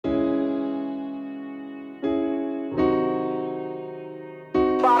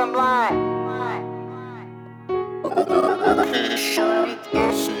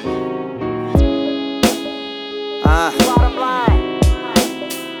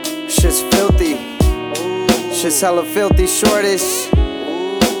Shit's filthy. Shit's hella filthy, shortish.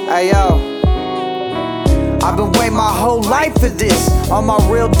 Ayo. I've been waiting my whole life for this. On my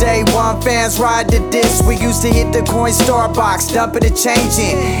real day one, fans ride the disc. We used to hit the coin store box, dumping the change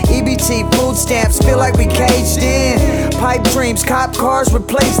in. EBT food stamps, feel like we caged in. Pipe dreams, cop cars,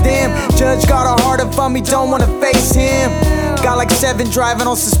 replace them. Judge got a harder for me, don't wanna face him. Got like 7 driving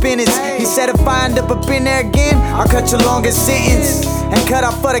on suspended. He said if I end up in there again, I'll cut your longest sentence and cut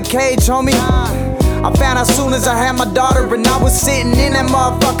out for the cage, homie. I found out soon as I had my daughter, and I was sitting in that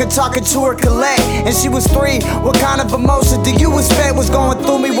motherfucker talking to her collect. And she was 3, what kind of emotion do you expect was going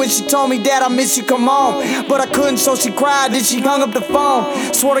through me when she told me, Dad, I miss you, come home. But I couldn't, so she cried, then she hung up the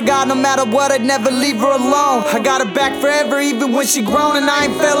phone. Swore to God, no matter what, I'd never leave her alone. I got her back forever, even when she grown, and I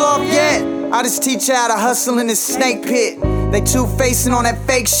ain't fell off yet. I just teach her how to hustle in this snake pit. They two-facing on that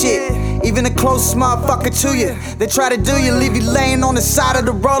fake shit. Even the closest motherfucker to you, they try to do you, leave you laying on the side of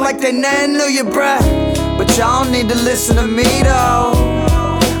the road like they never knew you, bruh. But y'all don't need to listen to me though.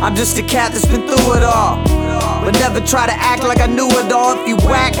 I'm just a cat that's been through it all. But never try to act like I knew it all. If you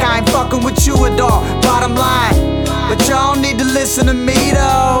whack, I ain't fucking with you at all. Bottom line, but y'all don't need to listen to me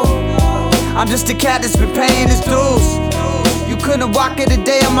though. I'm just a cat that's been paying his dues. You couldn't walk it a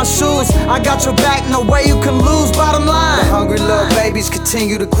day on my shoes. I got your back, no way you can lose. Bottom line, the hungry little babies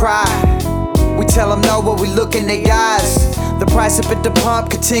continue to cry. We tell them no, but we look in their eyes. The price up at the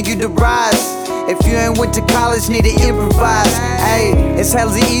pump continue to rise. If you ain't went to college, need to improvise. Hey, it's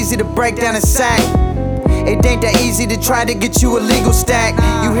hella easy to break down a sack. It ain't that easy to try to get you a legal stack.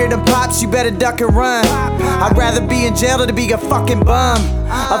 You hear them pops, you better duck and run. I'd rather be in jail than to be a fucking bum.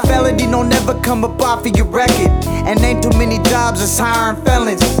 A felony don't never come up off of your record. And ain't too many jobs that's hiring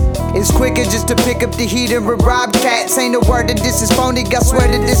felons. It's quicker just to pick up the heat and rob cats. Ain't a word that this is phony, I swear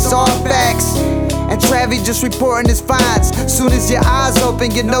that this all facts. And Travi just reporting his finds. Soon as your eyes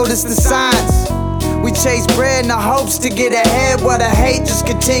open, you notice the signs. We chase bread in the hopes to get ahead, while the hate just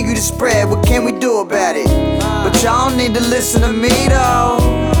continue to spread. What can we do about it? But y'all don't need to listen to me though.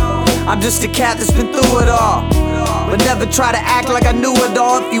 I'm just a cat that's been through it all. But never try to act like I knew it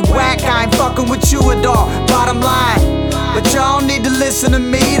all. If you whack, I ain't fucking with you at all. Bottom line, but y'all don't need to listen to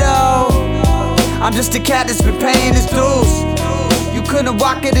me though. I'm just a cat that's been paying his dues. You couldn't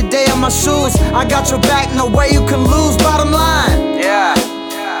walk it a day on my shoes. I got your back, no way you can lose. Bottom line, yeah.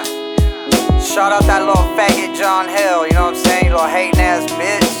 Shout out that little faggot John Hill, you know what I'm saying? You little hating ass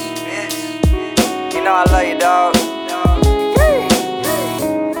bitch. You know I love you, dog.